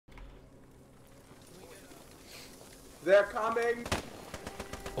They're coming.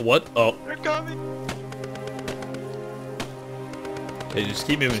 What? Oh. They're coming. Okay, just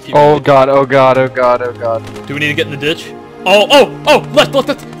keep moving. Keep Oh moving. god, oh god, oh god, oh god. Do we need to get in the ditch? Oh! Left!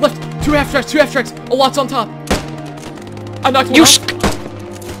 Two half tracks. A lot's on top. I knocked one off.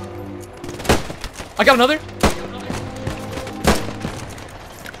 I got another.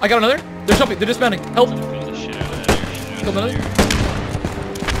 They're jumping. They're dismounting. Help! Killed another.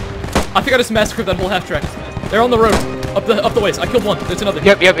 I think I just massacred that whole half track. They're on the road, up the ways. I killed one. There's another.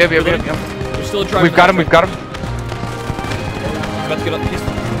 Yep. There's still a driver. We've got him. I'm about to get up.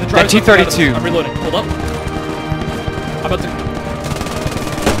 That T-32. I'm reloading. Hold up. I'm about to.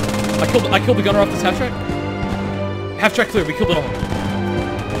 I killed the gunner off this half track. Half track clear. We killed it all.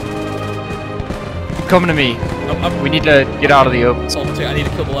 Keep coming to me. We need to get out of the open. I need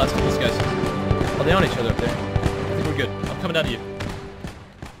to kill the last of these guys. Are they on each other up there? I think we're good. I'm coming down to you.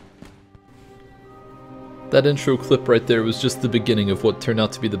 That intro clip right there was just the beginning of what turned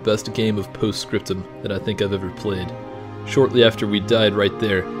out to be the best game of Post Scriptum that I think I've ever played. Shortly after we died right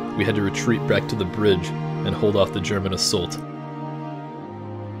there, we had to retreat back to the bridge and hold off the German assault.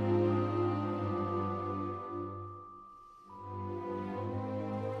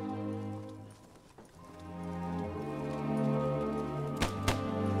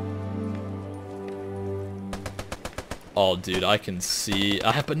 Oh, dude, I can see.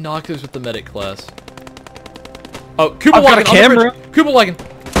 I have binoculars with the medic class. Oh, Kuba I've got a camera. Kuba lagging.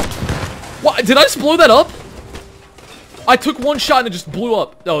 What? Did I just blow that up? I took one shot and it just blew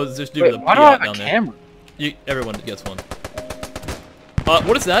up. Oh, it's just due to the why do I have down a there. camera? Everyone gets one.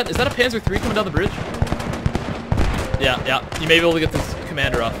 What is that? Is that a Panzer III coming down the bridge? Yeah. You may be able to get this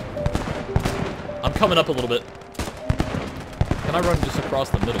commander off. I'm coming up a little bit. Can I run just across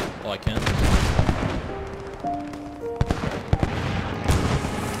the middle? Oh, I can.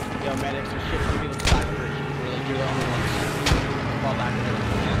 Yo, medics, there's shit from people inside the bridge. You're the only ones. Fall back in there.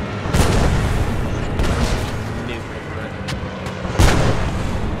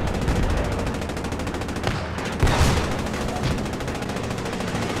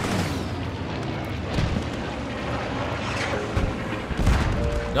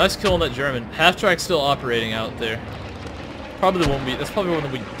 Nice kill on that German. Half track's still operating out there. Probably the one that's probably one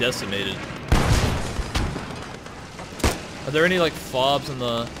that we decimated. Are there any like fobs in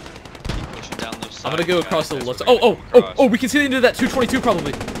the? I'm gonna go across the left. Oh! We can see the end of that 222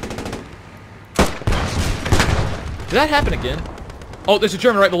 probably. Did that happen again? Oh, there's a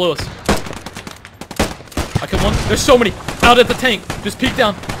German right below us. I killed one. There's so many out at the tank. Just peek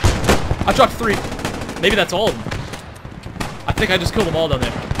down. I dropped 3. Maybe that's all of them. I think I just killed them all down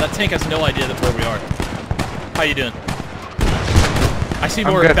there. That tank has no idea where we are. How you doing? I see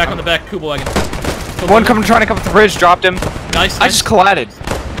more back on the back Kuba wagon. One trying to come up the bridge, dropped him. Nice. I just collided.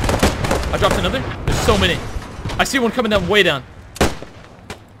 I dropped another. There's so many. I see one coming down way down.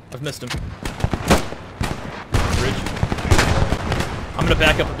 I've missed him. Bridge. I'm gonna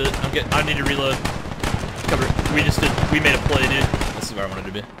back up a bit. I need to reload. Cover. We made a play, dude. This is where I wanted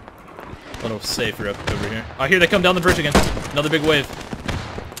to be. A little safer up over here. I hear they come down the bridge again. Another big wave.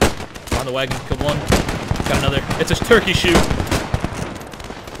 On the wagon. Killed one. Got another. It's a turkey shoot.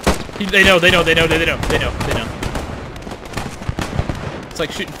 They know. It's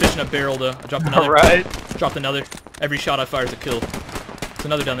like shooting fish in a barrel, though. I dropped another. Alright. Dropped another. Every shot I fire is a kill. There's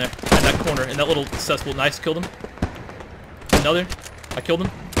another down there. In that corner. In that little cesspool. Nice. Killed him. Another. I killed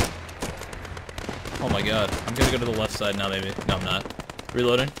him. Oh my god. I'm gonna go to the left side now, maybe. No, I'm not.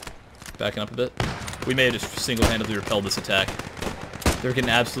 Reloading. Backing up a bit. We may have just single-handedly repelled this attack. They're getting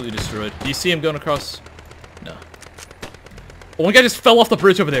absolutely destroyed. Do you see him going across? No. Oh, one guy just fell off the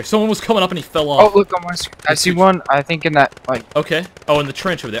bridge over there. Someone was coming up and he fell off. Oh, look, I see one, I think in that, like... Okay. Oh, in the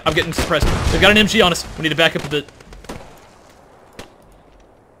trench over there. I'm getting suppressed. They've got an MG on us. We need to back up a bit.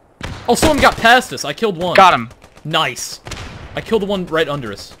 Oh, someone got past us. I killed one. Got him. Nice. I killed the one right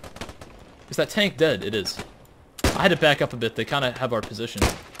under us. Is that tank dead? It is. I had to back up a bit. They kind of have our position.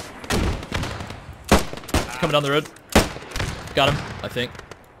 Coming down the road. Got him, I think.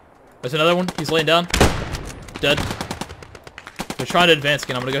 There's another one. He's laying down. Dead. They're trying to advance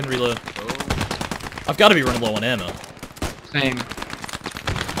again. I'm gonna go ahead and reload. I've got to be running low on ammo. Same.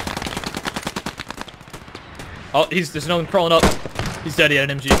 Oh, there's another one crawling up. He's dead. He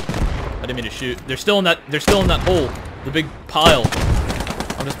had an MG. I didn't mean to shoot. They're still in that hole. The big pile.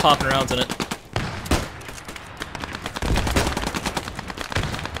 I'm just popping rounds in it.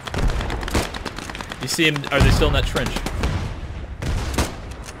 You see him? Are they still in that trench?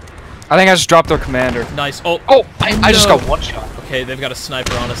 I think I just dropped their commander. Nice. Oh, I just got one shot. Okay, they've got a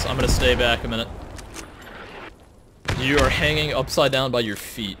sniper on us. I'm gonna stay back a minute. You are hanging upside down by your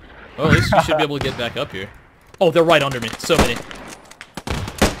feet. Oh, at least you should be able to get back up here. Oh, they're right under me. So many. Did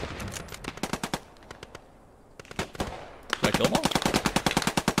I kill them all?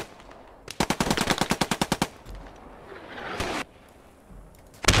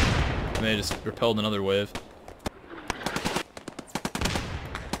 And they just repelled another wave.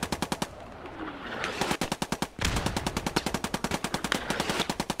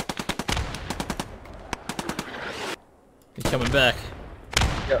 He's coming back.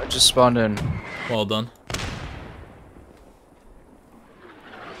 Yeah, just spawned in. Well done.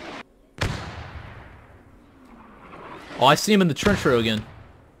 Oh, I see him in the trench row again.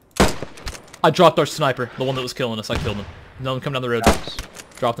 I dropped our sniper, the one that was killing us. I killed him. Another one coming down the road. Nice.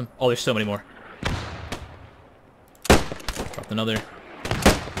 Dropped him. Oh, there's so many more. Dropped another.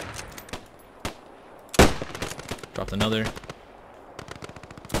 Dropped another.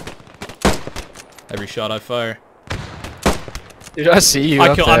 Every shot I fire. Dude, I see you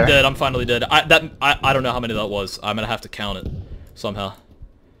up there. I'm dead. I'm finally dead. I don't know how many that was. I'm gonna have to count it somehow.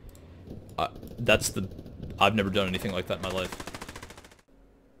 I've never done anything like that in my life.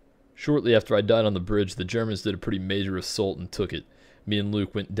 Shortly after I died on the bridge, the Germans did a pretty major assault and took it. Me and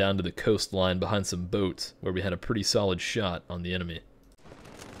Luke went down to the coastline behind some boats, where we had a pretty solid shot on the enemy.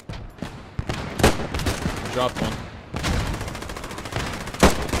 Dropped one.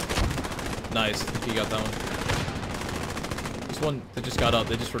 Nice. I think he got that one. There's one that just got up.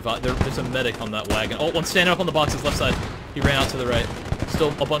 They just revived. There's a medic on that wagon. Oh, one standing up on the boxes, left side. He ran out to the right.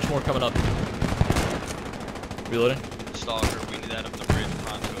 Still a bunch more coming up. Reloading. Stalker, we need that up the bridge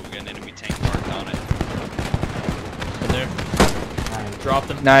pronto. We got an enemy tank parked on it. In there.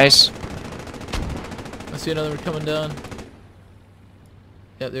 Dropped him. Nice. I see another one coming down.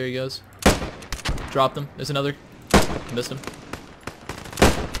 Yep, there he goes. Dropped him. There's another. Missed him.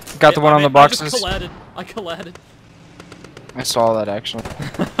 Got the one on the boxes. I just collided. I collided. I saw that actually.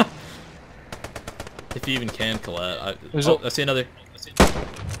 If you even can collide. I see another.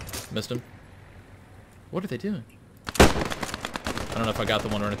 Missed him. What are they doing? I don't know if I got the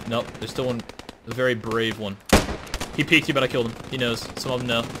one or anything. Nope, there's still one. A very brave one. He peeked you, but I killed him. He knows. Some of them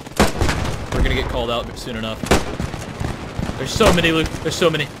know. We're gonna get called out soon enough. There's so many, Luke. There's so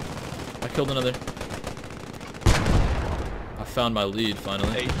many. I killed another. I found my lead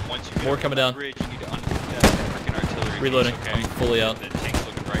finally. Hey, once you get More coming down. bridge, you need to unhook that freaking artillery piece, Reloading. okay? I'm fully out. The tank's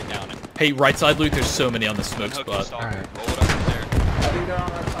looking right down it. Hey, right side, Luke. There's so many on the smoke Unhook the spot. stalker. Alright. Roll it up in there. I think they're on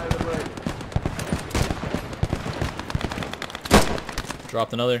that side of the bridge.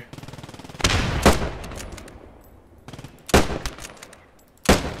 Dropped another.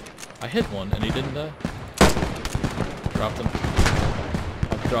 I hit one and he didn't die. Dropped him.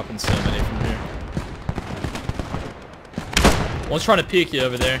 I'm dropping so many from here. One's trying to peek you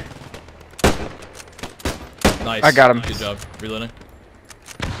over there. Nice. I got him. Good job. Reloading.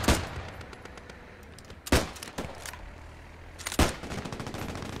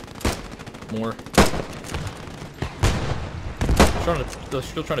 More. They're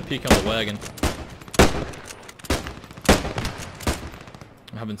still trying to peek on the wagon.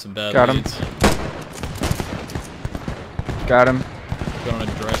 I'm having some bad Got him. leads. Got him. Going on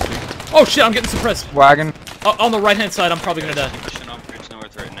a dry streak. Oh shit, I'm getting suppressed. Wagon. On the right hand side, I'm probably gonna die. Pushing on bridge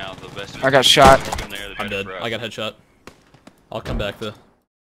north right now. The best I got shot. I'm dead. I got headshot. I'll come back though.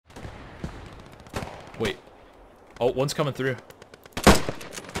 Wait. Oh, one's coming through.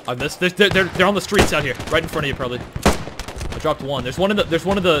 I missed. They're on the streets out here, right in front of you probably. I dropped one. There's one in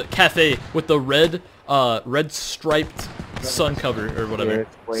the cafe with the red striped sun cover or whatever.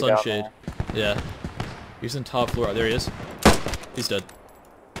 Sunshade. Yeah. He's in top floor. There he is. He's dead.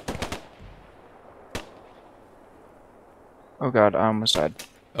 Oh god, I almost died.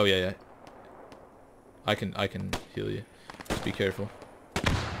 Oh yeah. I can heal you. Just be careful.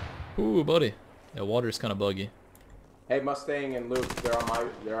 Ooh, buddy. Yeah, water's kind of buggy. Hey, Mustang and Luke, they're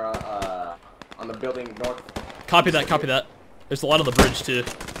on the building north. Copy that. Copy that. There's a lot on the bridge too.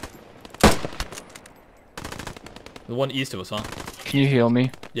 The one east of us, huh? Can you heal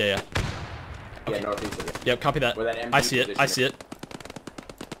me? Yeah. Yeah, northeast of it. Yep, copy that. Where that MG I see it. I position see it.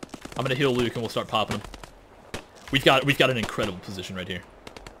 I'm gonna heal Luke and we'll start popping him. We've got an incredible position right here.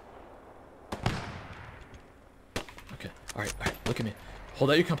 Okay. All right. Look at me.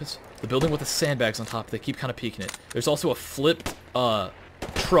 Hold out your compass. The building with the sandbags on top. They keep kind of peeking it. There's also a flipped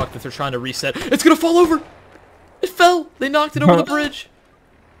truck that they're trying to reset. It's gonna fall over. It fell. They knocked it over the bridge.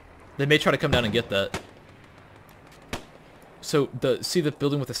 They may try to come down and get that. So see the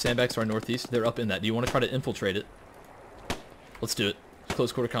building with the sandbags to our northeast? They're up in that. Do you want to try to infiltrate it? Let's do it.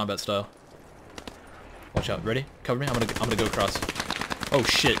 Close quarter combat style. Watch out. Ready? Cover me. I'm gonna go across. Oh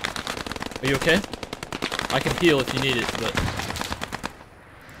shit. Are you okay? I can heal if you need it, but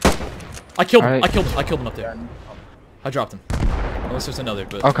I killed him. Alright. I killed him. I killed him up there. I dropped him. Unless there's another,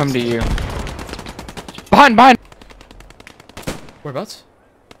 but... I'll come to you. Behind! Whereabouts?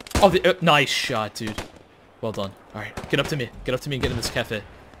 Oh, nice shot, dude. Well done. Alright, get up to me. Get up to me and get in this cafe.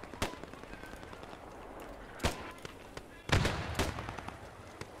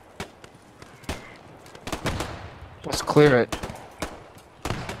 Let's clear it.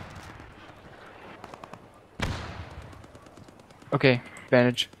 Okay,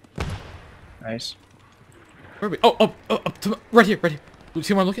 bandage. Nice. Where are we? Oh, right here, right here.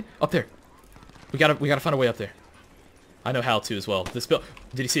 See where I'm looking? Up there. We gotta find a way up there. I know how to as well. This bill.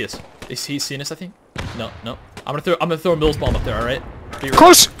 Did he see us? Is he seeing us? I think. No. I'm gonna throw a Mills bomb up there. All right.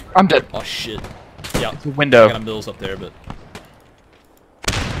 Close. I'm dead. Oh shit. Yeah. It's a window. I got a Mills up there, but.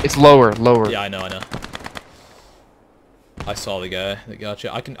 It's lower. Yeah, I know. I saw the guy that got you.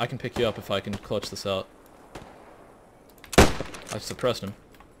 I can pick you up if I can clutch this out. I suppressed him.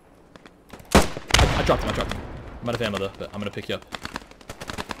 I dropped him. I'm out of ammo though, but I'm gonna pick you up.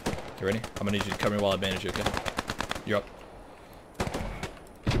 You ready? I'm gonna need you to cover me while I bandage you, okay? You're up.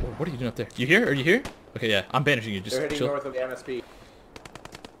 What are you doing up there? You here? Are you here? Okay, yeah. I'm bandaging you. Just They're heading chill. north of the MSP.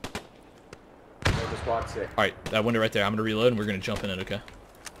 North of squad 6. Alright, that window right there. I'm gonna reload and we're gonna jump in it, okay?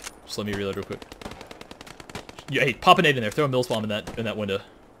 Just let me reload real quick. Hey, pop a nade in there. Throw a Mills bomb in that window.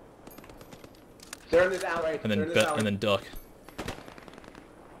 They're in this alley. And then duck.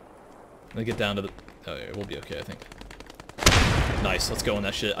 And then get down to the... Oh, yeah, we'll be okay, I think. Nice, let's go on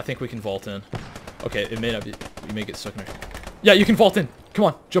that shit. I think we can vault in. Okay, it may not be... We may get stuck in there. Yeah, you can vault in. Come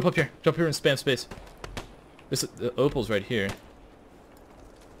on, jump up here. Jump here and spam space. The opal's right here.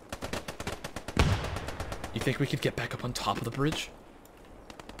 You think we could get back up on top of the bridge?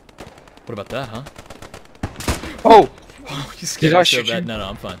 What about that, huh? Oh! You scared Did I me so shoot you? bad. No,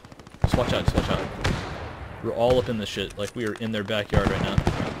 I'm fine. Just watch out, We're all up in this shit. Like, we are in their backyard right now.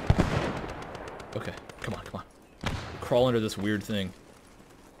 Okay, come on. Crawl under this weird thing.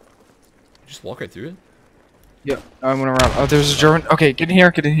 Just walk right through it? Yeah, I went around. Oh, there's a German. Okay, get in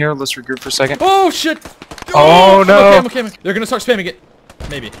here. Let's regroup for a second. Oh, shit! Oh, no! I'm okay. They're gonna start spamming it.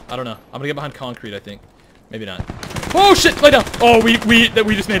 Maybe. I don't know. I'm gonna get behind concrete, I think. Maybe not. Oh, shit! Lay down! Oh, we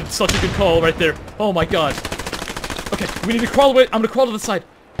just made such a good call right there. Oh, my God. Okay, we need to crawl away. I'm gonna crawl to the side.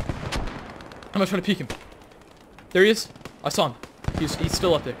 I'm gonna try to peek him. There he is. I saw him. He's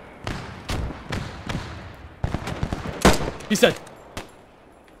still up there. He's dead.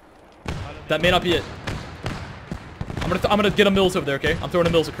 That may not be it. I'm gonna get a Mills over there, okay? I'm throwing a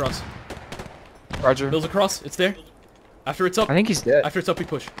Mills across. Roger. Mills across. It's there. After it's up. I think he's dead. After it's up, we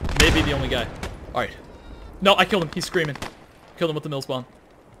push. Maybe the only guy. All right. No, I killed him. He's screaming. Killed him with the Mills bomb.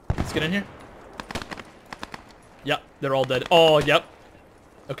 Let's get in here. Yep, they're all dead. Oh, yep.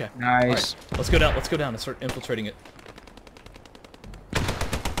 Okay. Nice. Right. Let's go down. Let's go down and start infiltrating it.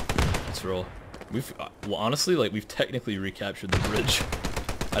 Let's roll. Well, honestly, like, we've technically recaptured the bridge.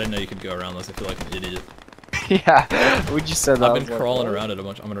 I didn't know you could go around this. I feel like an idiot. Yeah, we just said that. I've been crawling around it a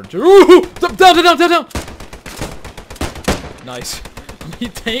bunch. I'm gonna... Ooh! Down! Nice. He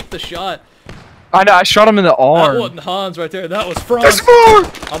tanked the shot. I know, I shot him in the arm. That wasn't Hans right there. That was Franz. There's more!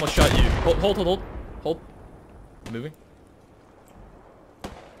 I almost shot you. Hold. Moving.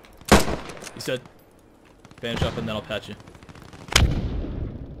 You said bandage up and then I'll patch you.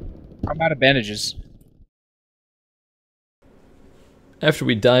 I'm out of bandages. After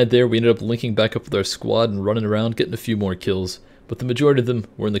we died there, we ended up linking back up with our squad and running around getting a few more kills, but the majority of them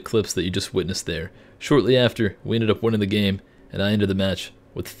were in the clips that you just witnessed there. Shortly after, we ended up winning the game, and I ended the match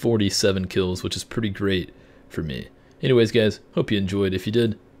with 47 kills, which is pretty great for me. Anyways guys, hope you enjoyed. If you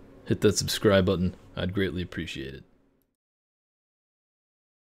did, hit that subscribe button. I'd greatly appreciate it.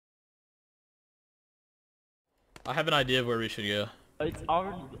 I have an idea of where we should go. It's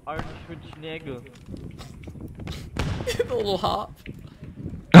Arnold Schwarzenegger. The little hop.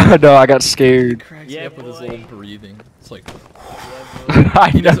 No, I got scared. Cracks Yeah, me up with his boy. little breathing. It's like, I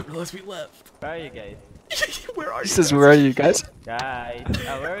he know. doesn't realize we left. Where are you guys? Where are He you? says, where are you guys? Guys,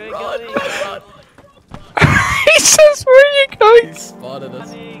 where are you Run, going? run. He says, where are you going? He spotted us.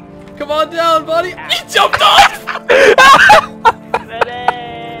 Running. Come on down, buddy. He jumped off.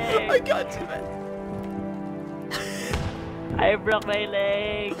 Medic! I got you, man. I broke my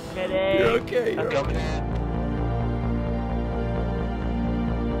leg. Medic! You're okay. You're okay.